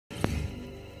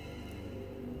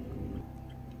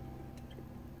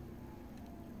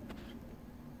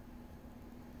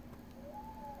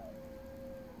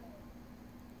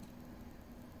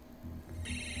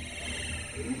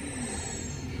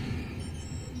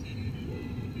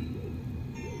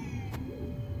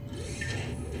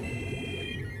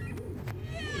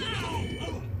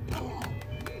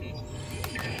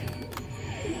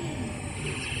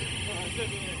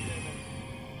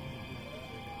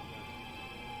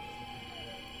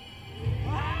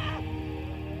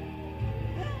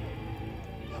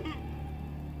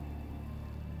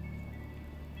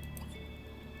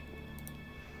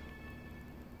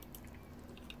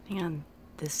Hang on.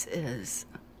 This is,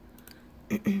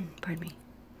 pardon me,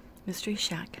 Mystery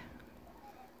Shack.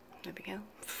 There we go.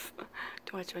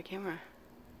 To watch my camera.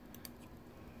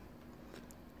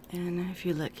 And if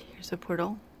you look, here's a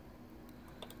portal.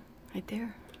 Right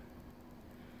there.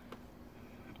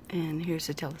 And here's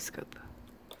a telescope.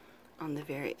 On the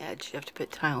very edge, you have to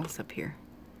put tiles up here.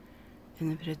 And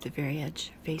then put it at the very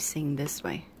edge, facing this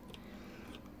way.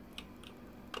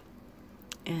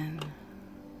 And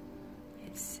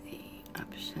let's see,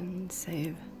 option,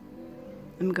 save.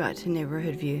 Let me go out to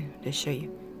neighborhood view to show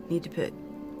you. Need to put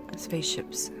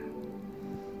spaceships.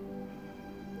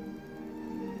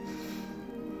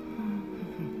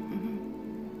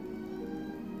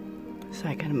 So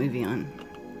I got a movie on.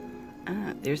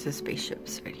 There's the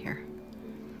spaceships right here.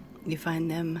 You find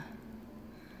them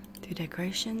through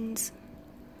decorations.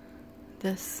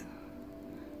 This.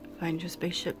 Find your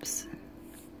spaceships.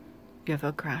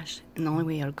 UFO crash. And the only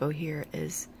way I'll go here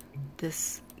is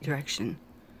this direction.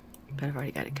 But I've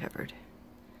already got it covered.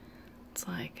 It's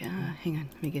like, hang on,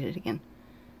 let me get it again.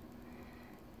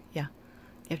 Yeah.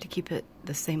 You have to keep it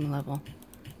the same level.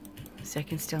 So I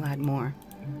can still add more.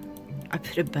 I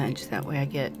put a bunch, that way I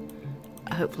get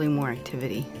hopefully more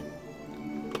activity.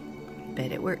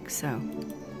 But it works, so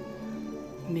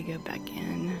let me go back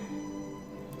in.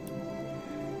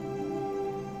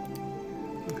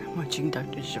 I'm watching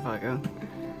Dr. Zhivago.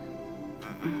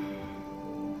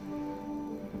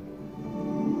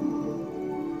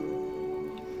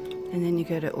 And then you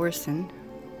go to Orson,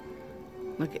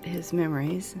 look at his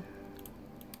memories,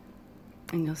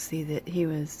 and you'll see that he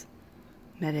was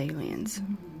met aliens.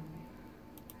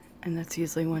 And that's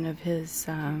usually one of his,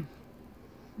 I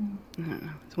don't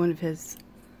know, it's one of his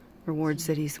rewards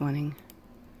that he's wanting.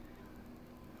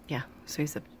 Yeah, so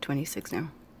he's up to 26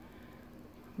 now.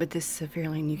 But this is a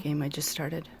fairly new game I just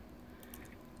started.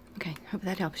 Okay, hope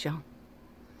that helps y'all.